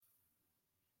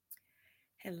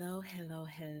Hello, hello,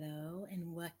 hello,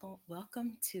 and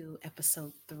welcome to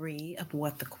episode 3 of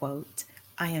What the Quote.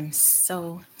 I am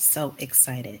so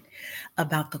excited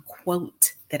about the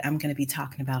quote that I'm going to be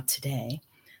talking about today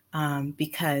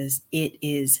because it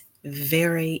is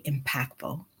very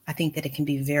impactful. I think that it can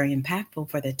be very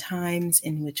impactful for the times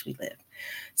in which we live.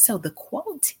 So the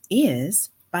quote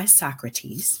is by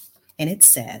Socrates, and it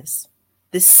says,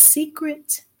 "The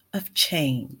secret of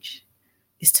change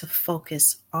is to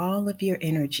focus all of your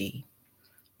energy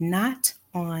not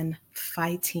on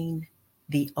fighting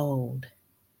the old,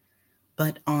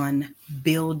 but on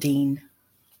building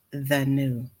the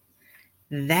new."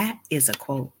 That is a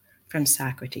quote from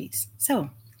Socrates. So,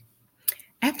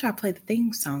 after I play the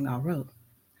theme song I wrote,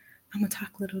 I'm going to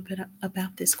talk a little bit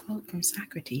about this quote from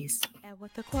Socrates. And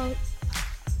with the quote,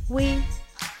 we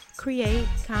create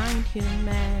kind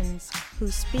humans who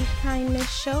speak kindness,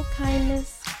 show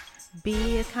kindness.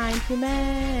 Be a kind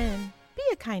human. Be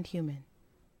a kind human.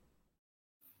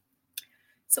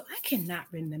 So, I cannot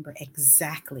remember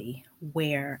exactly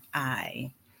where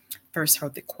I first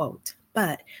heard the quote,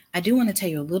 but I do want to tell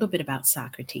you a little bit about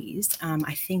Socrates.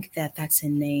 I think that that's a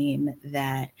name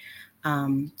that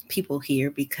people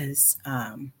hear because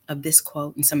of this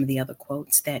quote and some of the other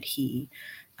quotes that he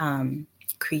um,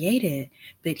 created,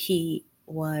 but he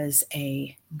was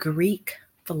a Greek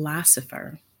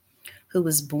philosopher who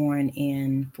was born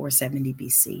in 470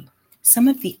 BC. Some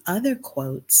of the other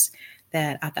quotes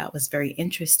that I thought was very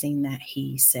interesting that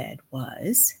he said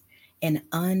was, "An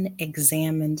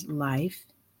unexamined life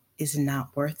is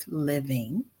not worth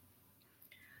living."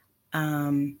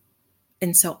 Um,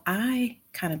 and so I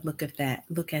kind of look at that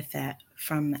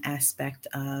from the aspect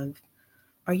of,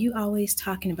 are you always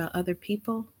talking about other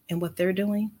people and what they're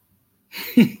doing?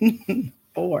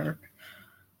 Or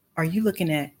are you looking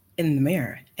at in the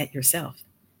mirror at yourself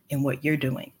and what you're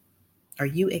doing? Are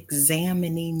you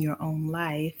examining your own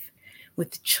life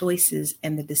with the choices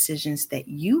and the decisions that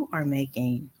you are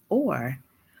making? Or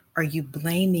are you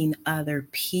blaming other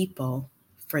people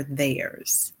for their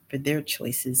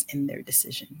choices and their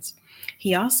decisions?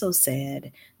 He also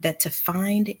said that to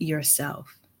find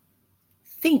yourself,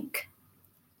 think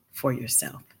for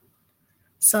yourself.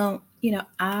 So,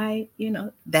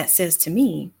 that says to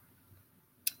me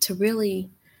to really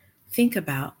think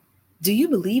about, do you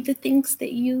believe the things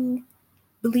that you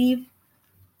believe?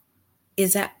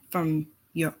 Is that from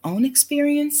your own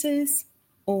experiences,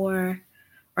 or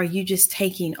are you just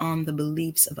taking on the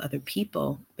beliefs of other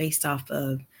people based off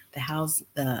of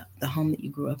the home that you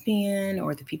grew up in,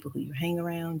 or the people who you hang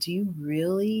around? Do you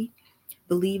really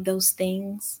believe those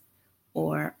things,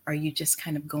 or are you just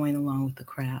kind of going along with the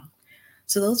crowd?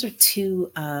 So those are two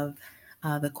other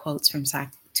quotes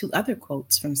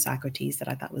from Socrates that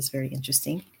I thought was very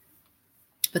interesting.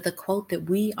 But the quote that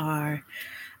we are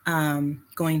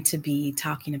going to be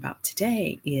talking about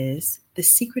today is, "The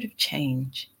secret of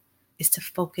change is to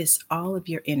focus all of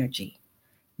your energy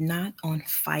not on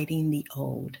fighting the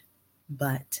old,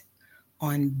 but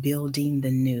on building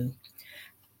the new."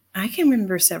 I can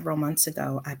remember several months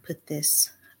ago, I put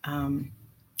this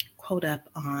quote up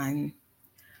on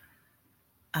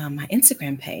my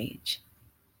Instagram page.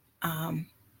 Um,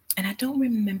 and I don't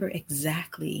remember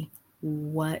exactly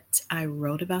what I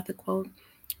wrote about the quote,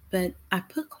 but I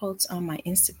put quotes on my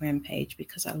Instagram page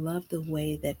because I love the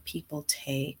way that people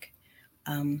take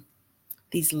um,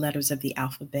 these letters of the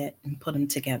alphabet and put them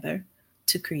together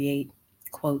to create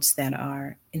quotes that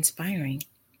are inspiring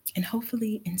and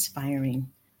hopefully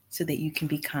inspiring so that you can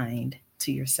be kind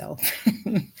to yourself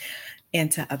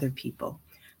and to other people.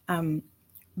 Um,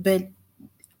 but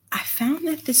I found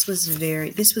that this was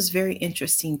very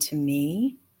interesting to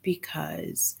me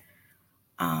because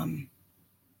um,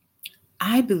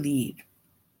 I believe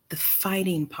the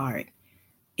fighting part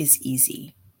is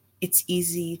easy. It's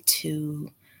easy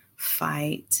to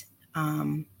fight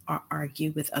or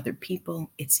argue with other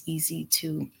people. It's easy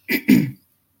to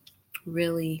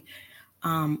really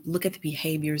look at the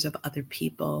behaviors of other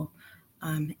people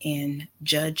and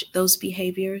judge those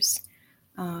behaviors.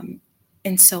 Um,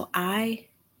 and so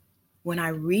when I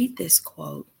read this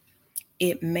quote,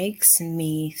 it makes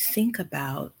me think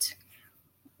about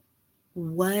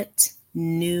what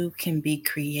new can be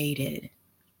created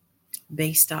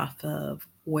based off of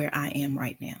where I am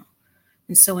right now.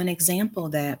 And so, an example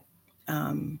that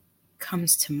um,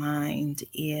 comes to mind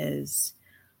is,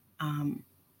 um,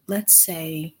 let's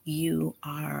say you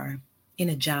are in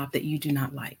a job that you do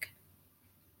not like.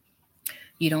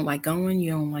 You don't like going, you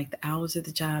don't like the hours of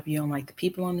the job, you don't like the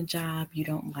people on the job, you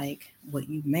don't like what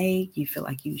you make, you feel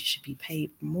like you should be paid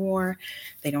more,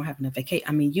 they don't have enough vacation.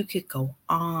 I mean, you could go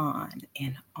on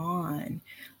and on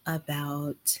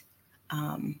about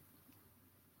um,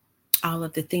 all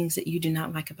of the things that you do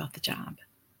not like about the job,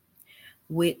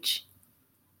 which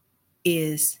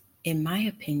is, in my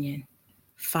opinion,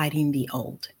 fighting the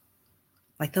old.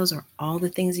 Like, those are all the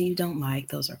things that you don't like.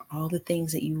 Those are all the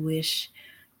things that you wish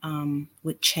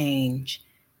would change.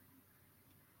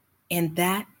 And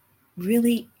that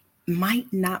really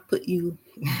might not put you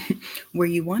where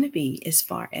you want to be as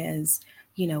far as,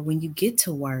 when you get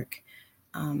to work,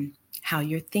 how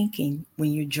you're thinking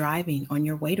when you're driving on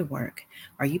your way to work.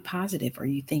 Are you positive? Are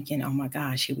you thinking, oh my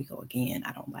gosh, here we go again.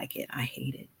 I don't like it. I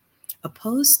hate it.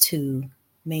 Opposed to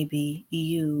maybe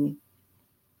you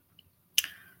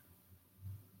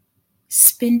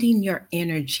spending your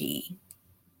energy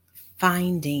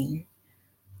finding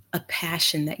a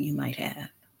passion that you might have,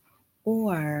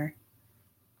 or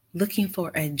looking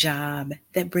for a job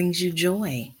that brings you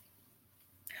joy,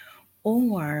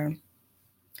 or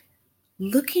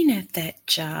looking at that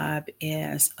job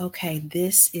as, okay,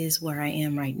 this is where I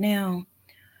am right now.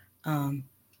 Um,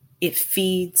 it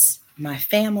feeds my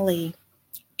family,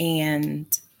 and,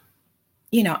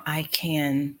 I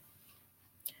can,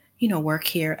 work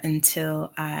here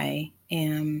until I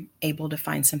am able to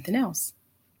find something else.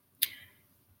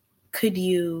 Could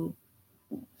you,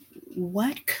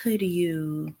 what could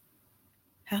you,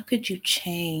 how could you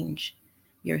change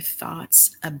your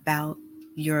thoughts about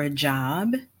your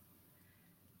job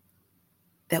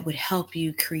that would help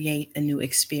you create a new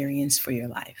experience for your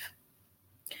life?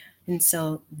 And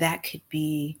so that could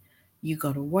be, you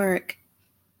go to work,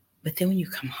 but then when you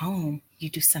come home, you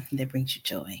do something that brings you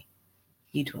joy.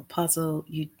 You do a puzzle,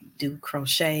 you do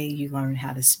crochet, you learn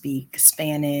how to speak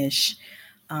Spanish.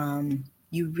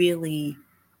 You really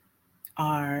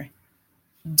are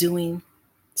doing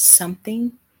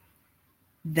something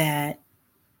that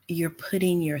you're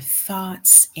putting your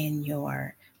thoughts and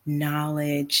your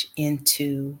knowledge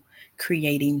into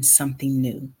creating something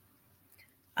new.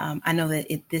 I know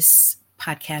that this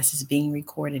podcast is being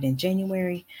recorded in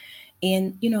January,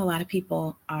 and a lot of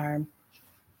people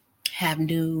have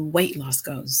new weight loss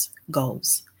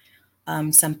goals.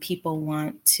 Some people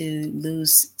want to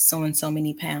lose so and so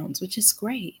many pounds, which is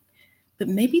great, but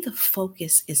maybe the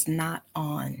focus is not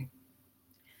on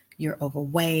you're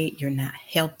overweight, you're not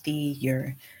healthy,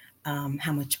 you're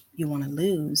how much you want to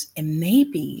lose, and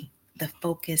maybe the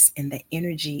focus and the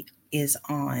energy is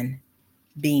on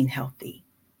being healthy.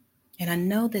 And I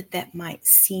know that that might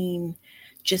seem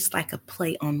just like a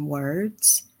play on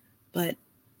words, but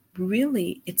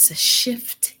really it's a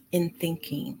shift in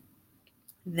thinking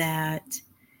that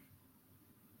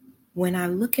when I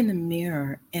look in the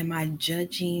mirror, am I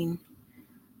judging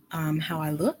how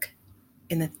I look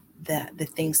and the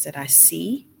things that I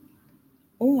see?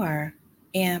 Or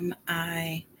am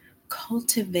I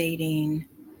cultivating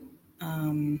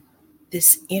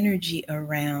this energy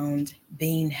around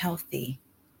being healthy,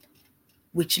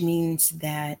 which means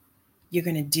that you're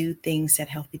going to do things that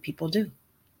healthy people do?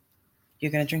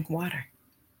 You're going to drink water.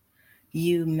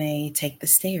 You may take the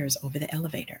stairs over the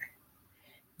elevator.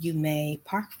 You may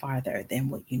park farther than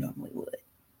what you normally would.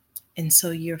 And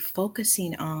so you're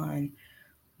focusing on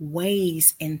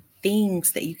ways and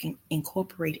things that you can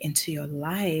incorporate into your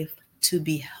life to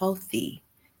be healthy,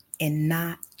 and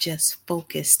not just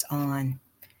focused on,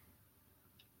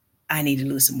 I need to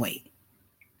lose some weight.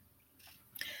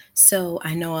 So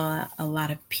I know a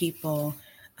lot of people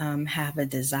have a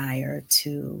desire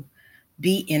to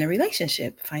be in a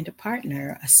relationship, find a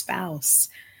partner, a spouse,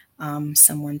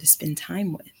 someone to spend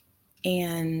time with,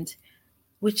 and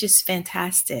which is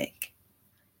fantastic.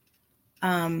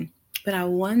 But I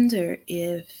wonder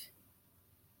if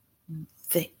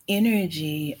the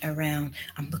energy around,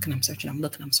 I'm looking, I'm searching, I'm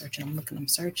looking, I'm searching, I'm looking, I'm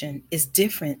searching, is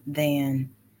different than,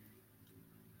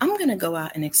 I'm going to go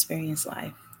out and experience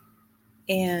life.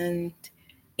 And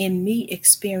in me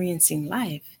experiencing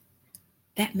life,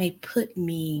 that may put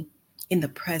me in the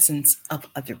presence of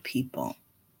other people.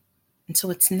 And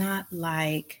so it's not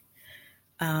like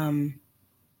I'm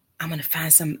going to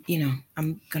find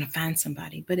I'm going to find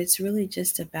somebody, but it's really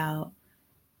just about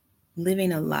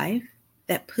living a life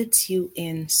that puts you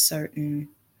in certain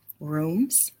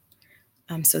rooms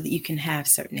so that you can have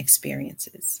certain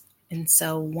experiences. And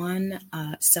so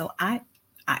I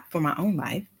for my own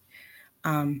life,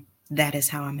 that is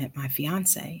how I met my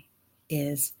fiance.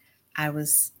 Is I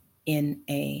was in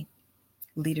a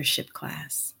leadership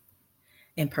class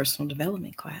and personal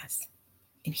development class,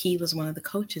 and he was one of the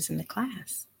coaches in the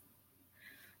class.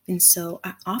 And so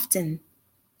I often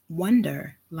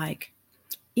wonder, like,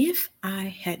 if I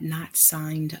had not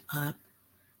signed up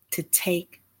to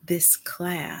take this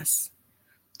class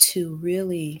to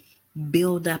really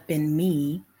build up in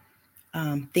me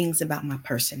things about my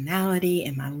personality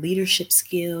and my leadership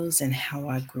skills and how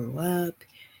I grew up.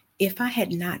 If I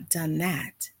had not done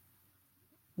that,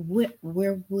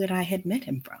 where would I had met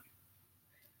him from?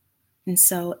 And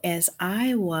so as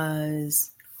I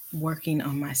was working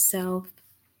on myself,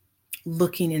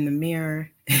 looking in the mirror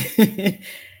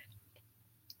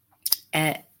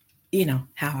at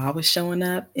how I was showing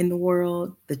up in the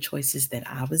world, the choices that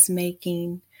I was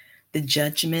making, the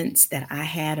judgments that I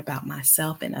had about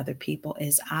myself and other people,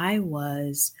 as I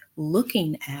was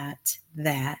looking at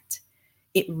that,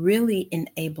 it really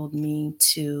enabled me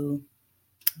to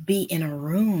be in a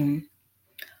room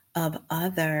of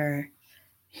other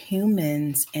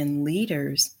humans and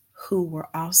leaders who were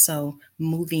also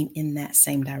moving in that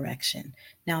same direction.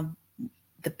 Now,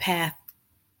 the path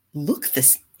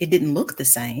it didn't look the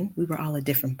same. We were all at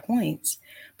different points,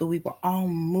 but we were all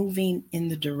moving in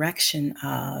the direction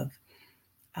of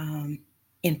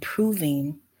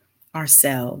improving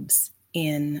ourselves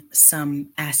in some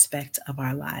aspect of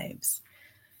our lives.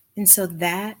 And so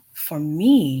that for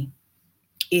me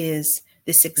is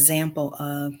this example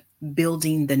of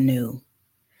building the new,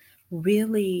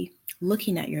 really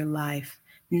looking at your life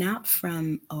not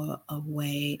from a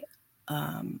way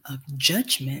of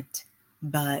judgment,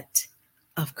 but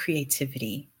of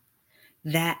creativity.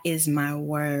 That is my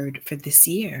word for this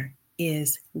year,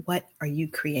 is what are you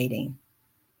creating?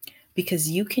 Because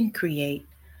you can create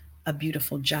a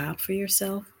beautiful job for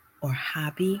yourself, or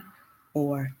hobby,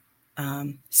 or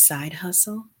side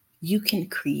hustle. You can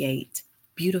create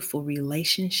beautiful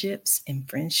relationships and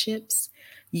friendships.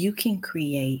 You can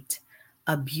create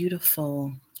a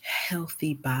beautiful,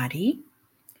 healthy body,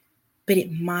 but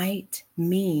it might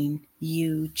mean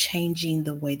you changing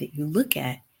the way that you look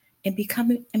at and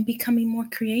becoming more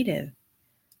creative.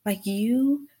 Like,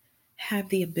 you have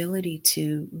the ability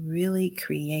to really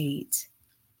create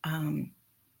um,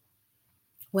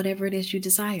 whatever it is you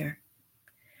desire.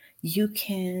 You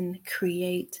can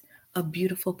create a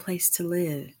beautiful place to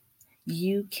live.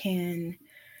 You can,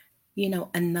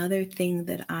 another thing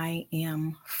that I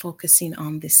am focusing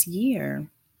on this year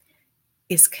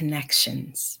is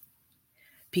connections.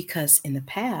 Because in the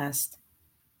past,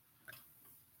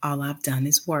 all I've done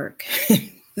is work.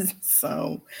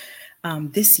 So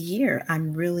this year,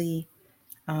 I'm really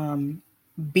um,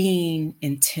 being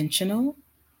intentional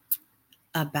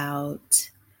about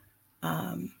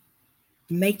um,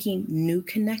 making new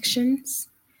connections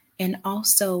and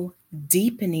also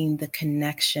deepening the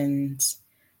connections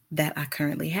that I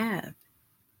currently have.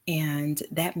 And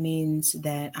that means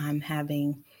that I'm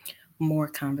having more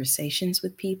conversations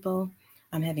with people.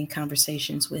 I'm having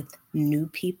conversations with new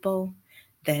people,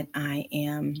 that I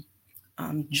am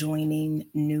joining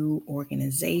new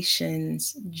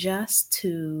organizations, just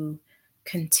to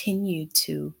continue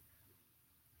to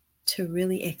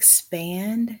really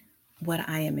expand what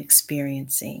I am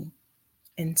experiencing.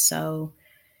 And so,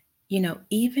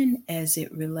 even as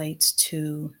it relates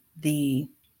to the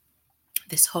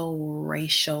this whole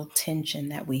racial tension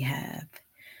that we have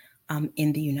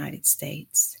in the United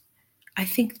States, I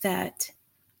think that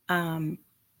um,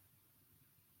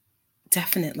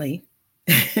 definitely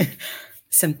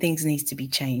some things needs to be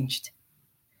changed.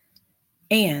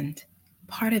 And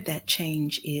part of that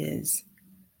change is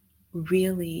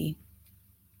really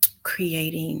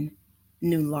creating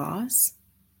new laws,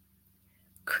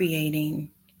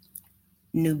 creating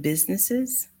new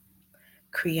businesses,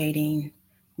 creating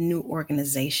new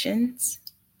organizations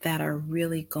that are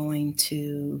really going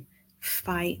to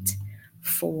fight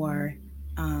for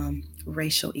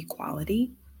racial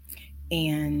equality,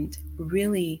 and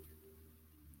really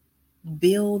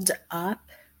build up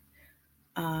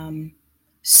um,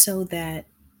 so that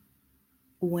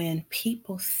when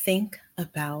people think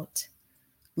about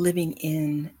living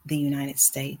in the United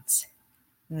States,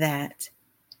 that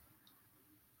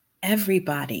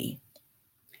everybody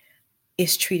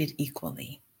is treated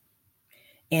equally.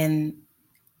 And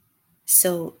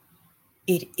so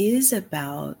it is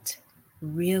about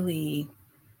really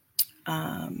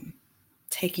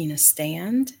taking a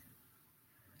stand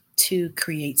to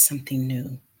create something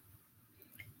new,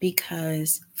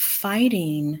 because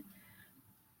fighting,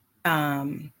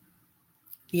 um,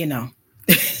 you know,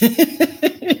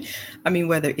 I mean,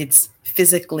 whether it's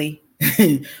physically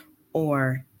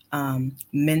or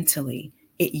mentally,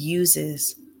 it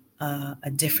uses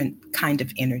a different kind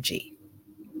of energy.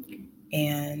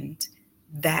 And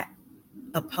that,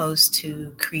 opposed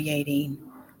to creating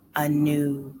a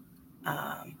new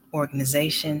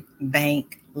organization,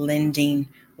 bank, lending,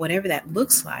 whatever that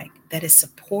looks like, that is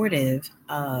supportive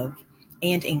of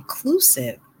and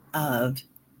inclusive of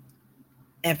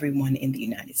everyone in the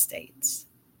United States.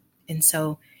 And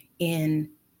so in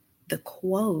the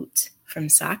quote from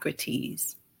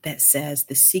Socrates that says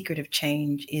the secret of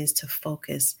change is to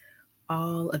focus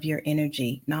all of your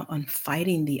energy not on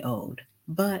fighting the old,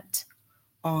 but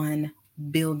on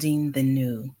building the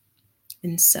new.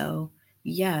 And so,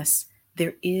 yes,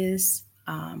 there is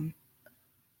a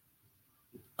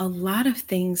lot of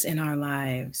things in our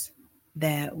lives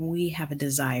that we have a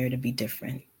desire to be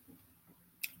different.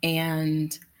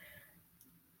 And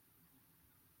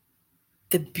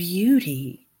the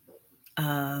beauty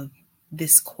of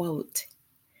this quote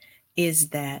is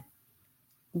that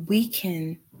we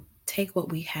can take what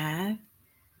we have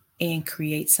and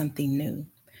create something new.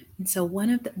 And so one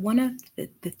of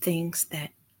the things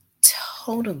that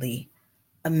totally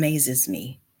amazes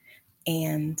me,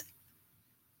 and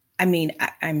I mean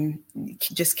I'm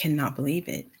just cannot believe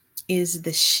it, is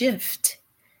the shift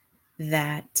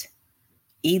that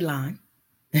Elon,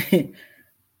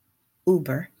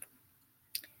 Uber,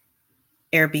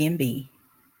 Airbnb,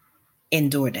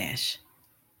 and DoorDash,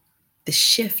 the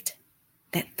shift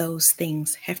that those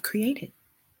things have created.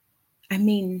 I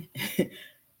mean,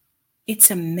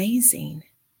 it's amazing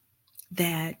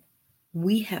that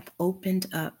we have opened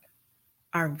up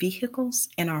our vehicles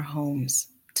and our homes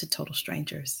to total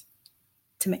strangers.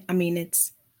 To me, I mean,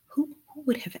 it's who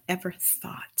would have ever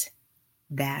thought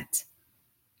that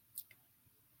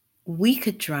we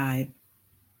could drive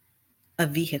a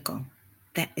vehicle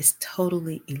that is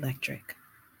totally electric?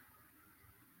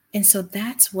 And so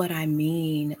that's what I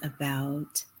mean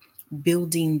about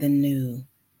building the new.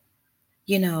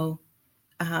 You know,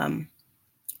 um,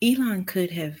 Elon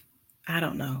could have, I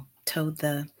don't know, told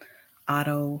the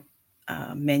auto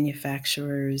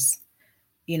manufacturers,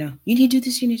 you need to do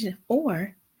this, you need to,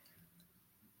 or,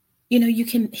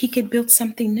 he could build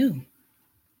something new,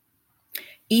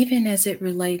 even as it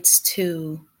relates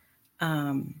to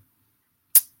um,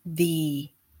 the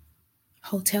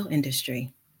hotel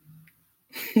industry,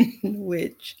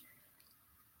 which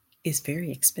is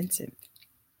very expensive.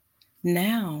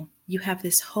 Now you have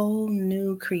this whole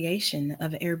new creation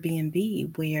of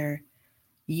Airbnb where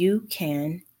you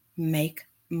can make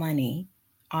money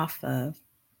off of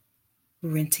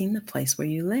renting the place where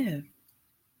you live.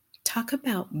 Talk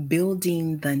about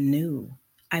building the new.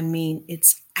 I mean,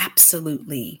 it's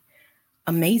absolutely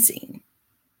amazing.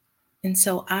 And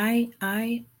so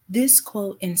I this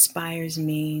quote inspires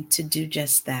me to do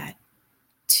just that,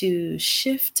 to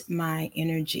shift my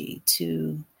energy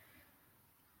to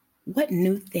what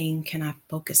new thing can I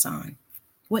focus on?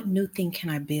 What new thing can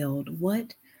I build?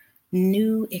 What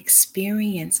new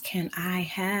experience can I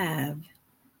have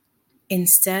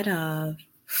instead of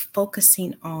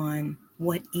focusing on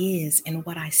what is and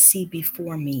what I see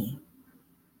before me?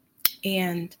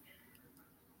 And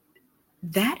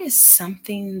that is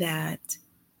something that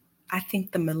I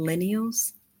think the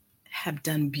millennials have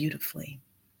done beautifully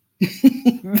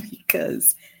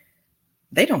because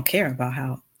they don't care about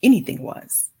how anything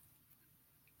was.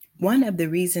 One of the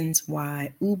reasons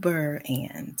why Uber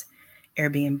and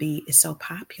Airbnb is so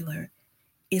popular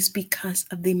is because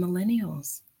of the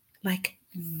millennials. Like,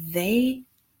 they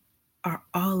are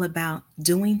all about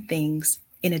doing things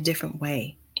in a different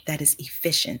way that is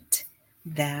efficient,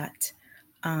 that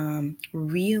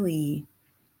really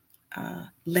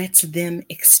lets them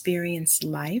experience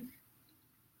life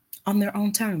on their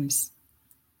own terms.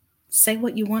 Say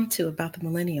what you want to about the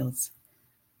millennials,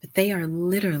 but they are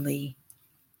literally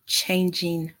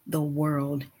changing the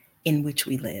world in which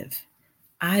we live.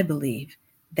 I believe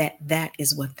that that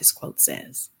is what this quote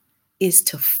says, is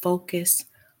to focus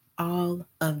all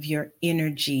of your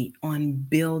energy on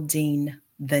building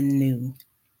the new.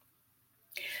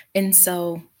 And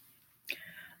so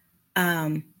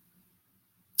um,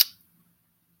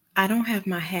 I don't have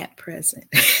my hat present,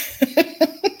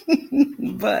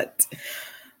 but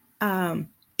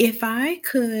if I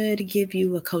could give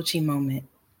you a coaching moment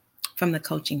from the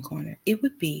coaching corner, it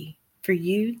would be for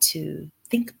you to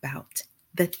think about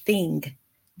the thing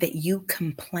that you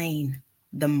complain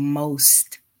the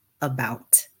most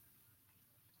about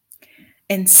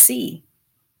and see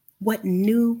what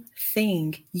new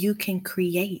thing you can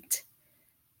create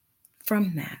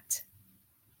from that.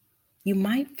 You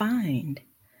might find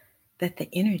that the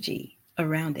energy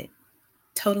around it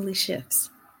totally shifts.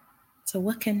 So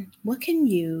what can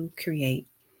you create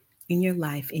in your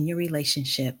life, in your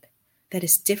relationship, that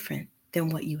is different than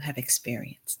what you have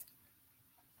experienced?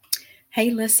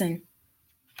 Hey, listen,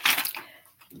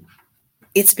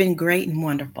 it's been great and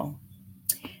wonderful.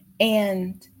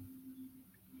 And,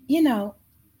 you know,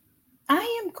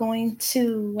 I am going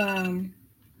to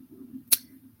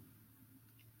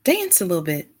dance a little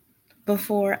bit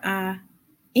before I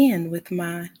end with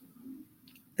my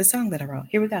The song that I wrote.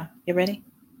 Here we go. You ready?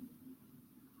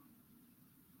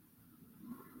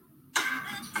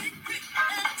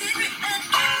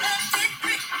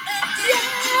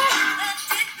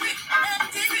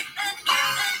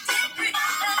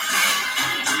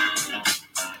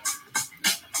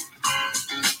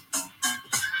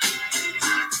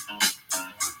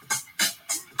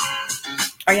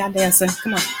 Are y'all dancing?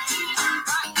 Come on.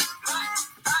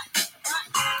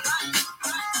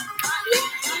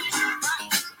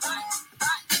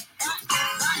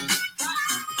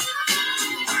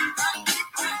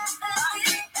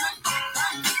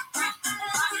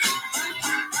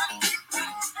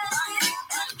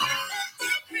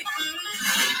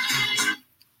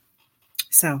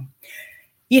 So,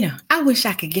 I wish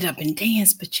I could get up and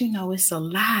dance, but it's a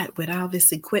lot with all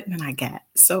this equipment I got.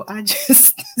 So I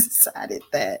just decided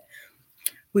that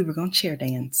we were going to chair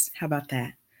dance. How about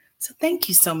that? So thank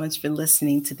you so much for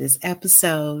listening to this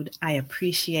episode. I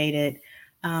appreciate it.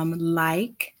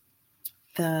 Like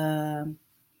the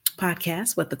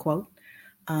podcast with the quote,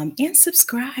 and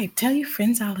subscribe. Tell your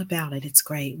friends all about it. It's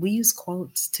great. We use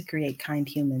quotes to create kind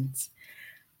humans.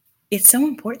 It's so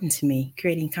important to me,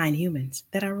 creating kind humans,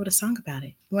 that I wrote a song about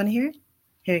it. You want to hear it?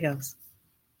 Here it goes.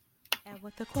 And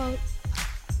with the quote,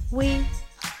 we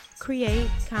create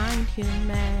kind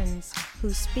humans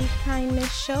who speak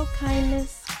kindness, show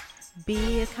kindness.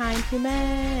 Be a kind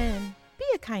human. Be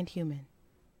a kind human.